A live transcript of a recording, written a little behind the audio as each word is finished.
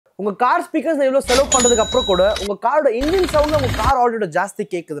உங்க car speakers எவ்வளவு செலவு பண்றதுக்கு அப்புறம் கூட உங்க காரோட இன்ஜின் சவுண்ட் உங்க கார் ஆடியோட ஜாஸ்தி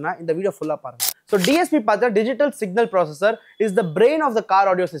கேக்குதுன்னா இந்த வீடியோ ஃபுல்லா பாருங்க. So DSP பார்த்தா digital signal processor is the brain of the car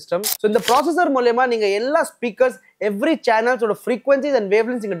audio system. So இந்த ப்ராசஸர் மூலமா நீங்க எல்லா speakers every சேனல்ஸோட frequencies and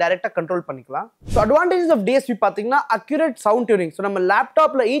wavelengths நீங்க டைரக்டா கண்ட்ரோல் பண்ணிக்கலாம். ஸோ அட்வான்டேஜஸ் ஆஃப் DSP பார்த்தீங்கன்னா அக்யூரேட் சவுண்ட் டியூனிங். ஸோ நம்ம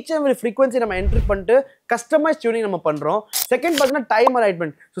லேப்டாப்ல ஈச் அண்ட் எவ்ரி ஃப்ரீக்வன்சி நம்ம என்ட்ரி பண்ணிட்டு கஸ்டமைஸ் டியூனிங் நம்ம பண்றோம். செகண்ட் பார்த்தீங்கன்னா time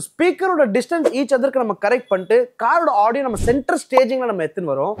alignment. So ஸ்பீக்கரோட distance each அதற்கு நம்ம கரெக்ட் பண்ணிட்டு காரோட ஆடியோ நம்ம சென்டர் ஸ்டேஜிங்ல நம்ம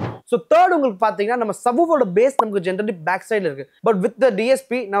எடுத்துன்னு வரோம். ஸோ தேர்ட் உங்களுக்கு பார்த்தீங்கன்னா நம்ம சப்வூஃபரோட பேஸ் நமக்கு ஜென்ரலி பேக் சைடில் இருக்கு. பட் வித் த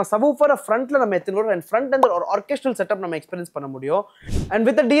DSP நம்ம சப்வூஃபரை ஃப்ரண்ட்ல நம்ம எடுத்துன்னு வரோம். அண்ட் ஃப்ரண்ட் அண்ட் ஒரு ஆர்கெஸ்ட்ரல் செட்டப் நம்ம எக்ஸ்பீரியன்ஸ் பண்ண முடியும். அண்ட்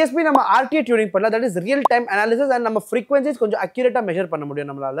வித் DSP நம்ம RTA டியூனிங் பண்ணலாம். That is real time analysis and நம்ம ஃப்ரீக்வன்சிஸ் கொஞ்சம் அக்யூரேட்டா மெஷர் பண்ண முடியும்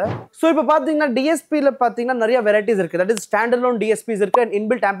நம்மளால. ஸோ இப்போ பார்த்தீங்கன்னா DSPல பார்த்தீங்கன்னா நிறைய வெரைட்டிஸ் இருக்கு. தட் இஸ் ஸ்டாண்டர்ட் DSPs இருக்கு அண்ட்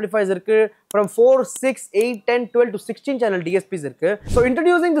இன்பில்ட் ஆம்பிளிஃபையர்ஸ் இருக்கு. From 4, 6, 8, 10, 12 to 16 channel DSPs இருக்கு. So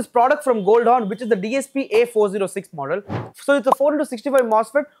introducing this product from Goldhorn, which is the DSP A406 model. So it's a 4x65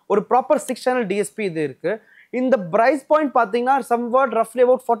 MOSFET, ஒரு proper 6 channel DSP இது இருக்கு. இந்த price point பார்த்தீங்கன்னா somewhat roughly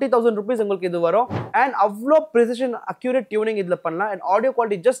about 40,000 rupees உங்களுக்கு இது வரும். And அவ்வளோ precision accurate tuning இதுல பண்ணலாம். And audio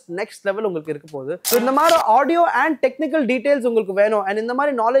quality just next level உங்களுக்கு இருக்க போகுது. So இந்த மாதிரி audio and technical details உங்களுக்கு வேணும் and இந்த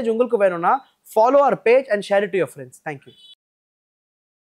மாதிரி knowledge உங்களுக்கு வேணும்னா follow our page and share it to your friends. Thank you.